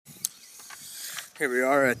Here we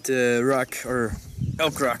are at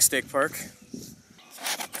Elk Rock State Park.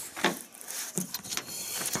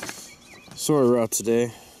 So our route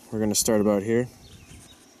today, we're going to start about here.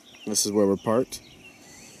 This is where we're parked.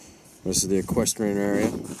 This is the equestrian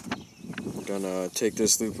area. We're going to take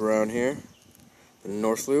this loop around here, the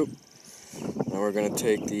north loop. Then we're going to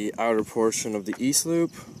take the outer portion of the east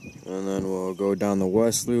loop, and then we'll go down the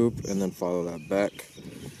west loop and then follow that back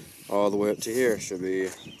all the way up to here. Should be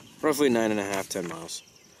roughly 9.5, 10 miles.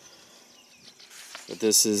 But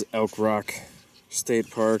this is Elk Rock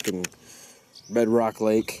State Park, and Bedrock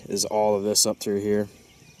Lake is all of this up through here.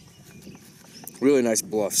 Really nice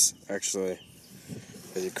bluffs, actually.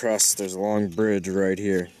 As you cross, there's a long bridge right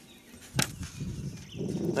here.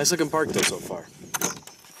 Nice looking park though so far.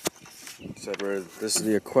 This is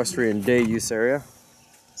the equestrian day use area.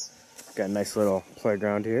 Got a nice little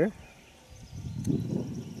playground here.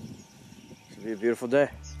 Should be a beautiful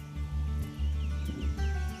day.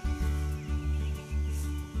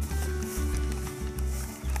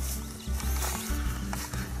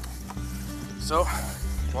 So,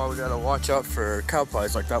 while we gotta watch out for cow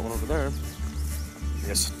pies like that one over there.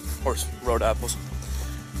 Yes, horse road apples.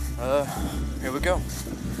 Here we go.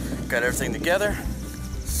 Got everything together.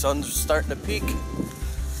 Sun's starting to peak.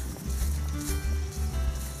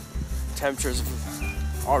 Temperatures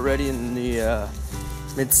already in the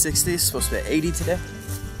mid-60s. Supposed to be 80 today.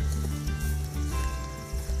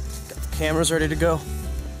 Got the cameras ready to go.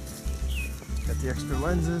 Got the extra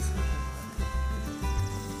lenses.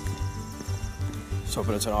 Just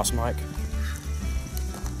hoping it's an awesome hike.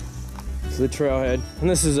 So the trailhead, and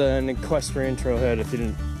this is an equestrian trailhead if you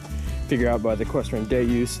didn't figure out by the equestrian day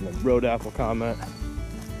use and the road apple comment.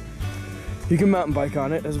 You can mountain bike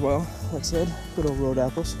on it as well, like I said, good old road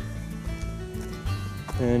apples.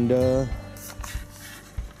 And I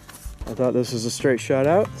thought this was a straight shot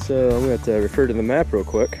out, so I'm gonna have to refer to the map real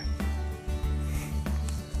quick.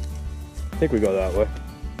 I think we go that way.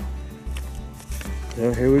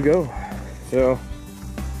 So here we go. So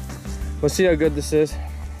let's see how good this is.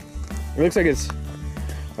 It looks like it's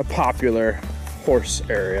a popular horse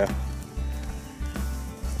area.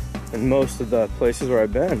 And most of the places where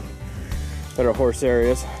I've been that are horse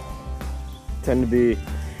areas tend to be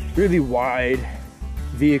really wide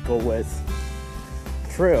vehicle width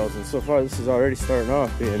trails. And so far this is already starting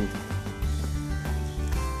off being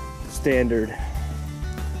standard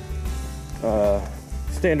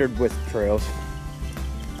width trails.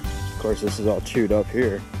 Of course this is all chewed up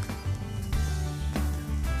here.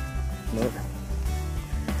 But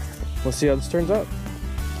we'll see how this turns out.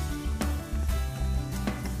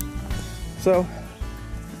 So,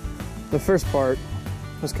 the first part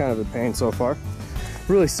was kind of a pain so far.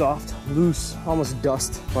 Really soft, loose, almost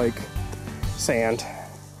dust like sand.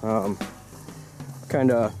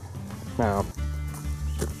 Kinda,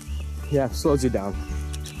 yeah, slows you down.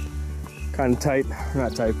 Kinda tight,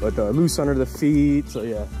 not tight, but loose under the feet, so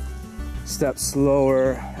yeah. Step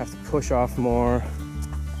slower, have to push off more.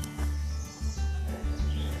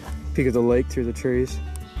 Peek of the lake through the trees.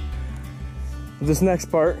 This next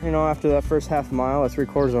part, you know, after that first half mile or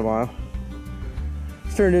 3/4 of a mile,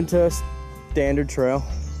 it's turned into a standard trail.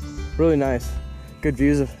 Really nice. Good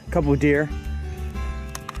views of a couple of deer.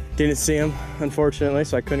 Didn't see them, unfortunately,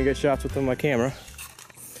 so I couldn't get shots with them on my camera.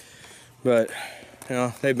 But, you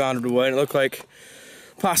know, they bounded away, and it looked like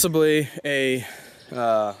possibly a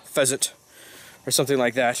pheasant or something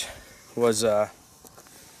like that was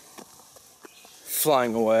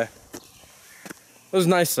flying away. It was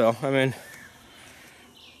nice though. I mean,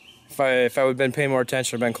 if I would have been paying more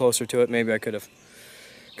attention or been closer to it, maybe I could have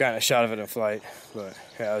gotten a shot of it in flight. But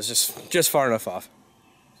yeah, I was just far enough off.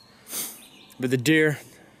 But the deer,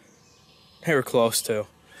 they were close too.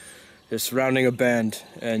 Just rounding a bend,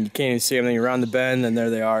 and you can't even see them. Then you round the bend, and there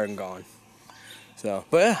they are and gone. So,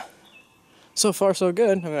 but yeah, so far so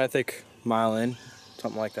good. I mean, I think a mile in,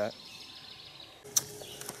 something like that.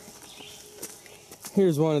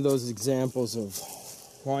 Here's one of those examples of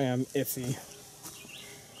why I'm iffy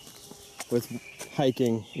with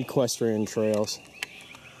hiking equestrian trails.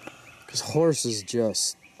 Because horses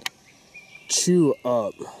just chew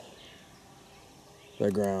up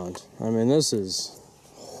the ground. I mean, this is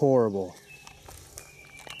horrible.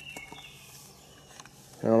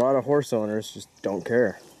 And a lot of horse owners just don't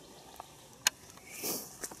care.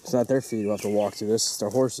 It's not their feet who have to walk through this, it's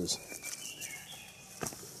their horses.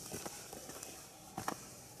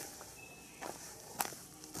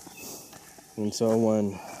 And so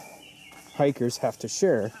when hikers have to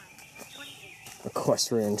share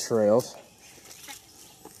equestrian trails,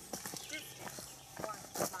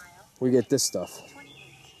 we get this stuff.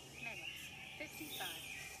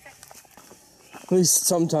 At least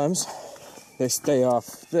sometimes they stay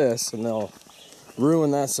off this and they'll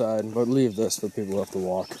ruin that side, but leave this for people who have to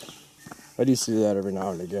walk. I do see that every now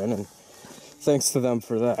and again, and thanks to them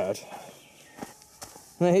for that.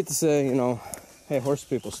 And I hate to say, you know, hey, horse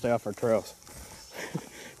people, stay off our trails.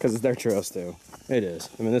 Because it's their trails too. It is.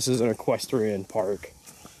 I mean, this is an equestrian park.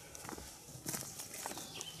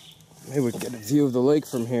 Maybe we can get a view of the lake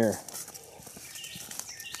from here.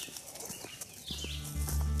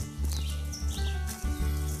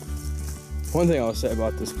 One thing I'll say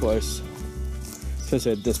about this place, I shouldn't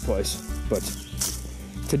say this place, but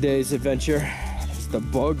today's adventure is the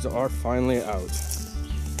bugs are finally out.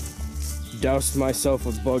 Doused myself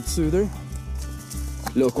with bug soother,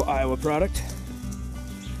 local Iowa product.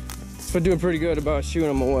 It's been doing pretty good about shooing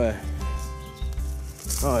them away.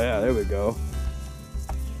 Oh yeah, there we go.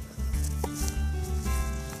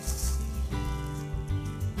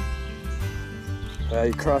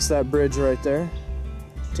 You cross that bridge right there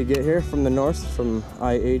to get here from the north, from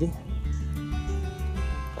I-80.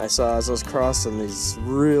 I saw as I was crossing these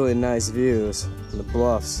really nice views in the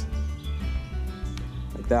bluffs,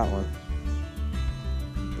 like that one.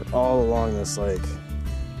 But all along this lake.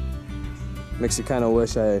 Makes you kind of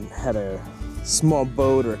wish I had a small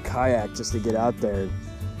boat or a kayak just to get out there and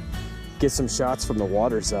get some shots from the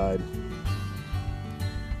water side.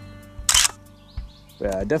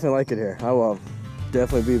 Yeah, I definitely like it here. I will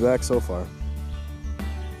definitely be back so far.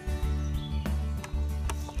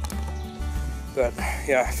 But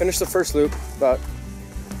yeah, I finished the first loop, about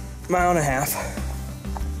a mile and a half.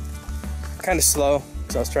 Kind of slow,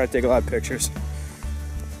 because I was trying to take a lot of pictures.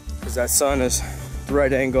 Because that sun is the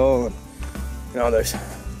right angle, and you know, there's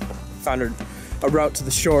found a route to the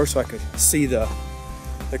shore so I could see the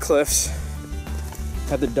cliffs.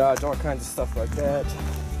 Had to dodge all kinds of stuff like that.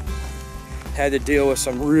 Had to deal with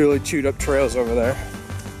some really chewed up trails over there.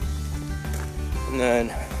 And then,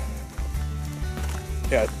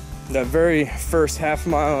 yeah, the very first half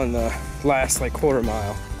mile and the last like quarter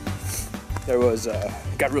mile, there was,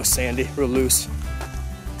 got real sandy, real loose.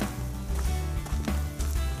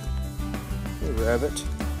 Hey, rabbit.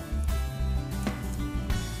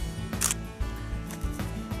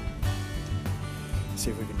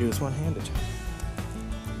 See if we can do this one-handed.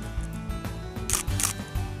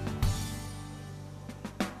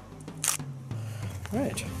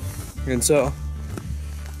 Right, and so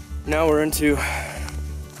now we're into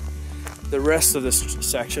the rest of this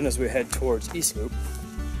section as we head towards East Loop.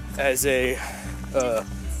 As a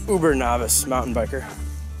uber novice mountain biker,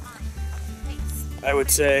 I would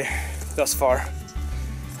say thus far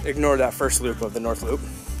ignore that first loop of the North Loop,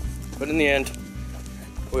 but in the end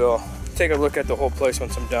we'll take a look at the whole place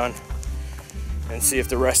once I'm done and see if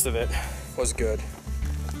the rest of it was good.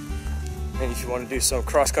 And if you want to do some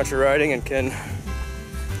cross-country riding and can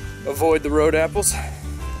avoid the road apples,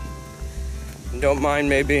 and don't mind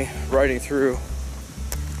maybe riding through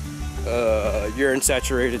urine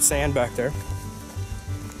saturated sand back there,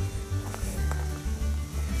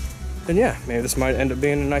 then yeah, maybe this might end up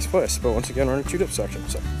being a nice place. But once again, we're in a chewed up section.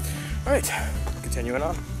 So all right, continuing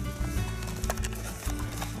on.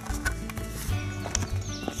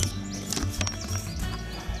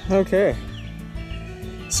 Okay,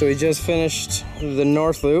 so we just finished the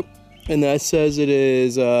North Loop, and that says it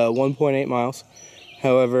is 1.8 miles.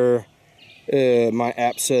 However, my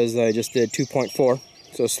app says that I just did 2.4,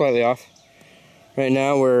 so slightly off. Right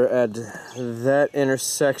now we're at that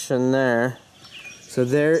intersection there. So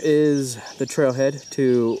there is the trailhead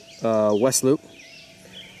to West Loop.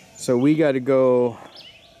 So we got to go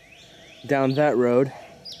down that road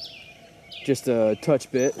just a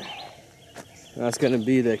touch bit. That's going to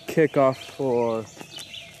be the kickoff for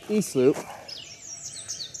East Loop.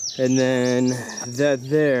 And then that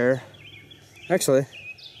there, actually,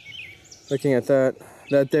 looking at that,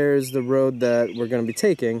 that there's the road that we're going to be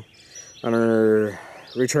taking on our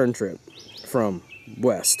return trip from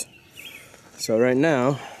west. So right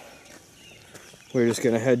now, we're just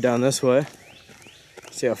going to head down this way,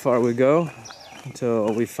 see how far we go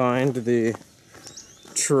until we find the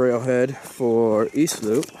trailhead for East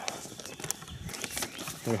Loop.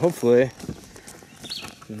 And hopefully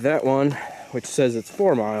that one, which says it's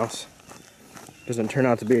 4 miles, doesn't turn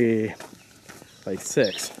out to be like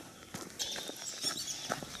 6.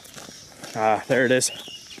 Ah, there it is.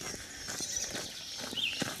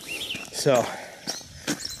 So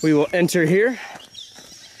we will enter here,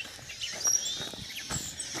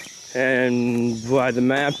 and by the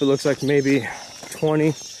map it looks like maybe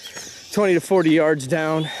 20 to 40 yards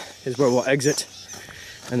down is where we'll exit,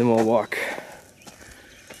 and then we'll walk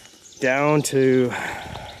down to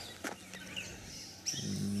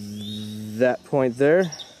that point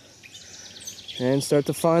there, and start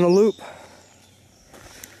the final loop.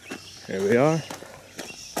 Here we are.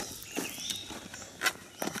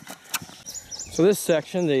 So this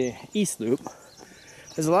section, the east loop,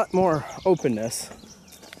 there's a lot more openness.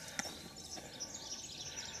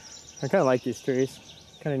 I kind of like these trees,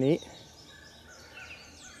 kind of neat.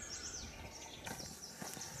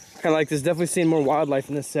 Kind of like this, definitely seeing more wildlife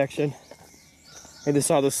in this section. Maybe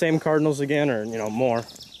saw those same cardinals again, or you know, more.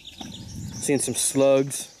 Seeing some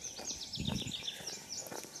slugs.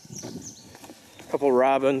 A couple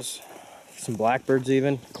robins, some blackbirds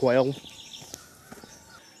even, quail.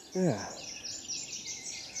 Yeah.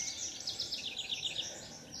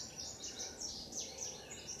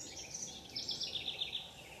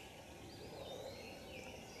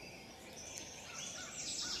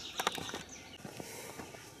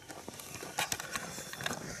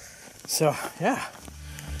 So, yeah,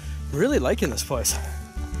 really liking this place.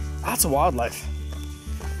 Lots of wildlife.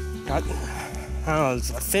 Got, I don't know,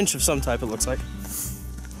 it's a finch of some type, it looks like.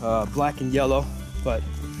 Black and yellow, but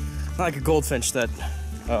not like a goldfinch that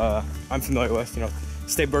I'm familiar with, you know,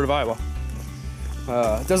 state bird of Iowa.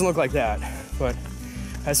 It doesn't look like that, but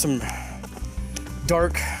has some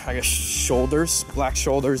dark, I guess, shoulders, black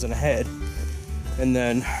shoulders and a head. And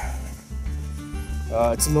then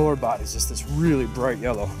its lower body is just this really bright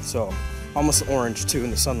yellow, so almost orange too in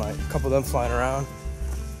the sunlight. A couple of them flying around.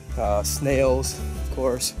 Snails, of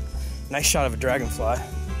course. Nice shot of a dragonfly.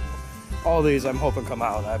 All these I'm hoping come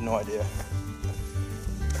out, I have no idea.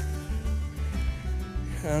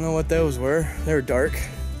 I don't know what those were. They were dark,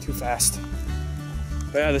 too fast.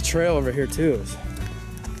 But yeah, the trail over here too is,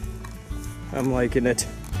 I'm liking it.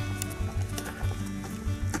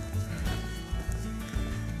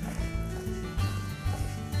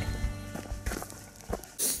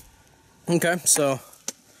 Okay, so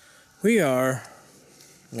we are,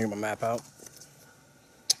 let me get my map out.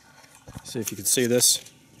 See if you can see this.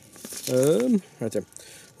 Right there.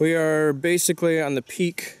 We are basically on the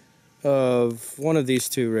peak of one of these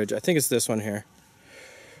two ridges. I think it's this one here.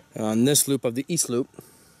 On this loop of the east loop.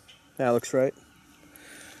 That looks right.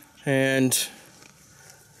 And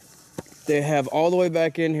they have all the way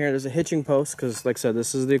back in here, there's a hitching post, because like I said,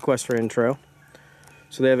 this is the equestrian trail.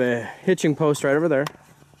 So they have a hitching post right over there.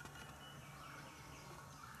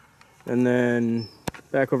 And then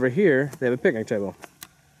back over here, they have a picnic table.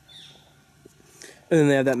 And then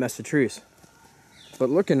they have that mess of trees. But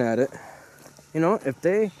looking at it, you know, if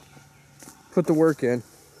they put the work in,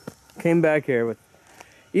 came back here with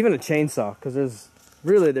even a chainsaw, because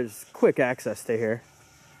there's quick access to here.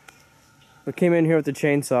 But came in here with the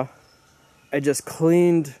chainsaw, I just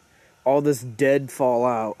cleaned all this deadfall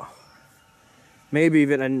out. Maybe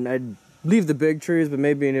even, and I'd leave the big trees, but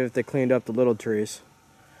maybe even if they cleaned up the little trees,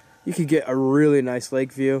 you could get a really nice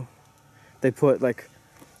lake view. They put like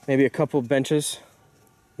maybe a couple benches,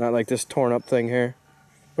 not like this torn up thing here.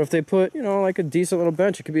 But if they put, you know, like a decent little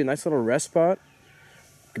bench, it could be a nice little rest spot.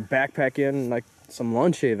 You could backpack in like some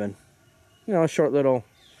lunch even. You know, a short little,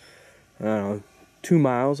 I don't know, 2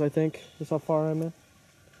 miles I think is how far I'm in.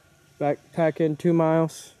 Backpack in 2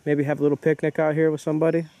 miles. Maybe have a little picnic out here with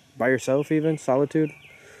somebody. By yourself even, solitude.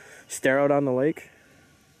 Stare out on the lake.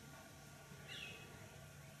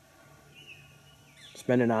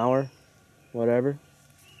 Spend an hour, whatever.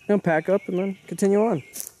 Then pack up and then continue on.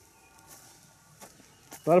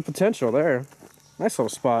 A lot of potential there. Nice little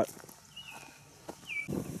spot.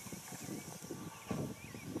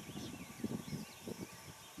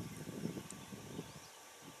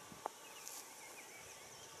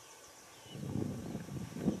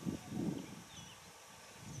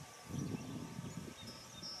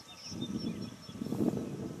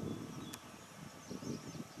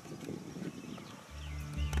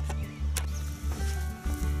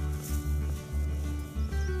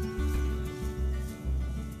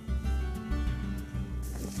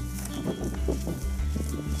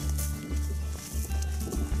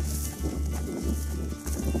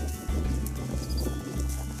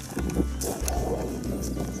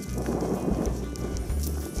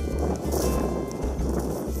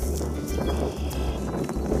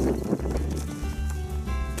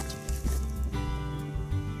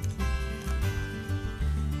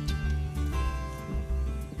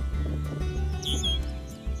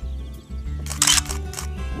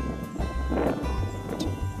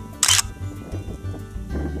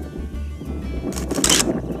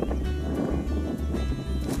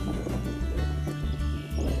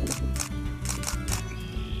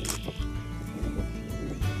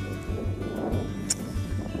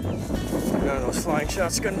 Flying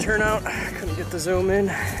shot's gonna turn out. Couldn't get the zoom in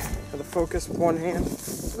for the focus with one hand.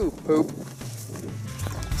 Ooh, poop.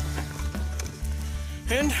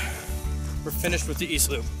 And we're finished with the East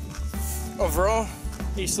Loop. Overall,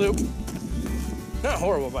 East Loop, not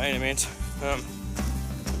horrible by any means.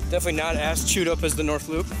 Definitely not as chewed up as the North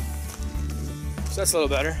Loop, so that's a little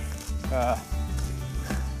better.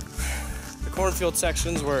 The cornfield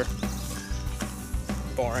sections were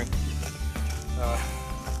boring.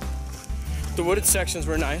 The wooded sections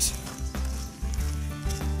were nice.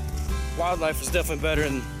 Wildlife was definitely better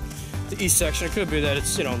in the east section. It could be that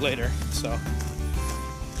it's, you know, later, so.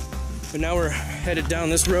 But now we're headed down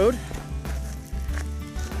this road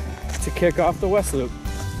to kick off the West Loop.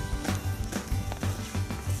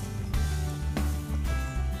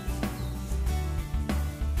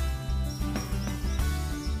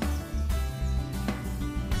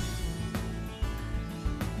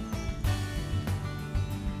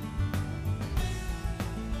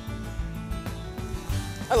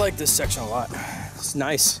 I like this section a lot. It's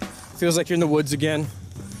nice. Feels like you're in the woods again,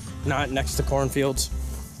 not next to cornfields.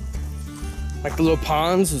 Like the little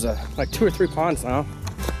ponds, there's like 2 or 3 ponds now.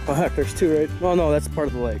 Oh heck, there's 2, right? Well, no, that's part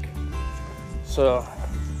of the lake. So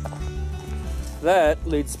that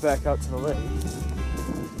leads back out to the lake.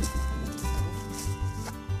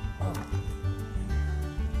 Oh.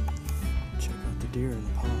 Check out the deer in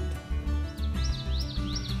the pond.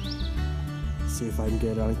 Let's see if I can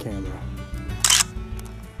get it on camera.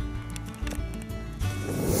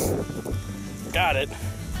 Got it. I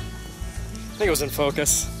think it was in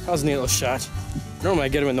focus. That was a neat little shot. Normally I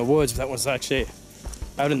get them in the woods, but that was actually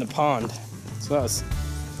out in the pond. So that was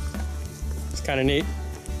kind of neat.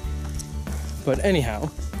 But anyhow,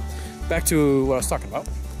 back to what I was talking about.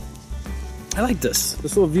 I like this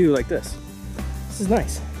little view like this. This is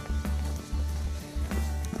nice.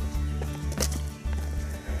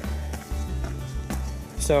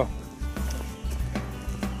 So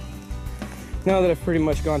now that I've pretty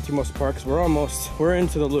much gone through most of the parks, we're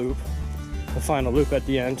into the loop, the final loop at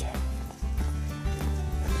the end.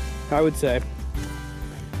 I would say,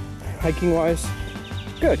 hiking wise,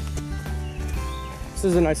 good. This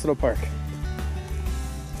is a nice little park.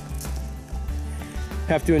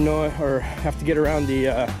 Have to get around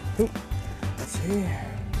the, let's see.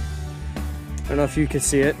 I don't know if you can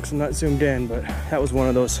see it because I'm not zoomed in, but that was one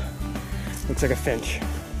of those, looks like a finch.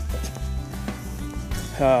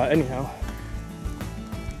 Anyhow.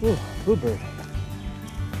 Ooh, bluebird.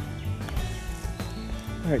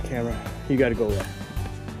 All right, camera, you gotta go away.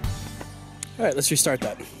 All right, let's restart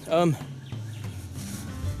that. Dang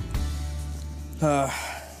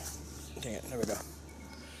it, there we go.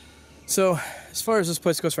 So, as far as this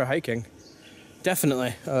place goes for hiking,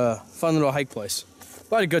 definitely fun little hike place.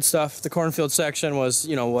 A lot of good stuff. The cornfield section was,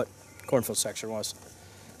 you know what cornfield section was.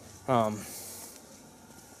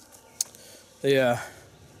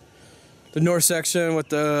 The north section with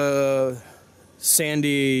the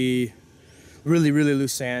sandy, really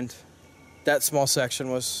loose sand. That small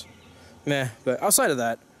section was meh, but outside of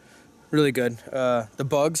that, really good. The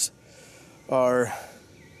bugs are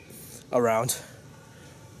around.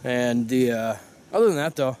 And other than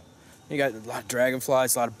that though, you got a lot of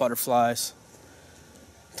dragonflies, a lot of butterflies.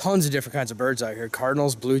 Tons of different kinds of birds out here.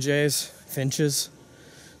 Cardinals, blue jays, finches,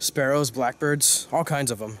 sparrows, blackbirds, all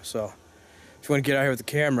kinds of them. So if you want to get out here with the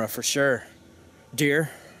camera, for sure.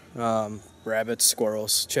 Deer, rabbits,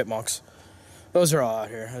 squirrels, chipmunks. Those are all out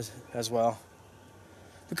here as well.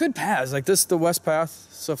 But good paths, like this, the west path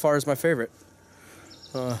so far is my favorite.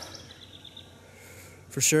 For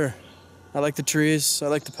sure. I like the trees, I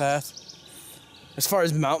like the path. As far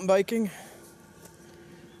as mountain biking,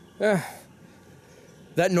 that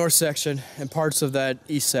north section and parts of that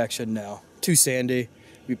east section, no. Too sandy,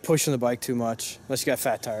 you'd be pushing the bike too much, unless you got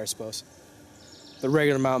fat tires, I suppose. The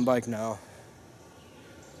regular mountain bike, no.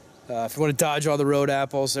 If you want to dodge all the road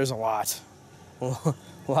apples, there's a lot. A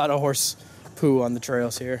lot of horse poo on the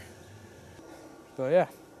trails here. But yeah,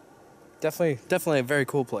 definitely a very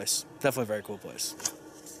cool place. Definitely a very cool place.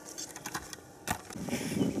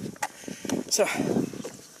 So,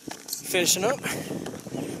 finishing up,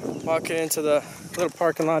 walking into the little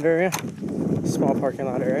parking lot area, small parking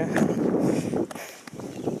lot area.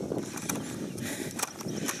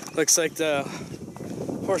 Looks like the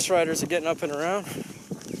horse riders are getting up and around.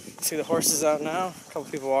 See the horses out now, a couple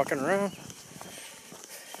people walking around.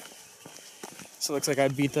 So it looks like I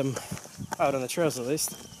beat them out on the trails at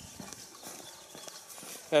least.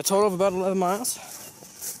 Yeah, a total of about 11 miles.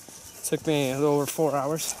 Took me a little over 4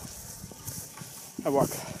 hours. I walk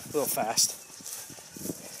a little fast.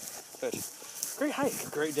 But great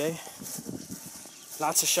hike, great day.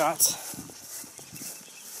 Lots of shots.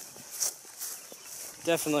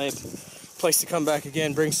 Definitely a place to come back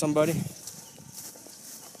again, bring somebody.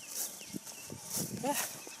 Yeah.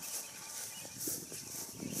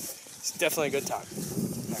 It's definitely a good time.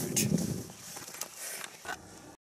 All right.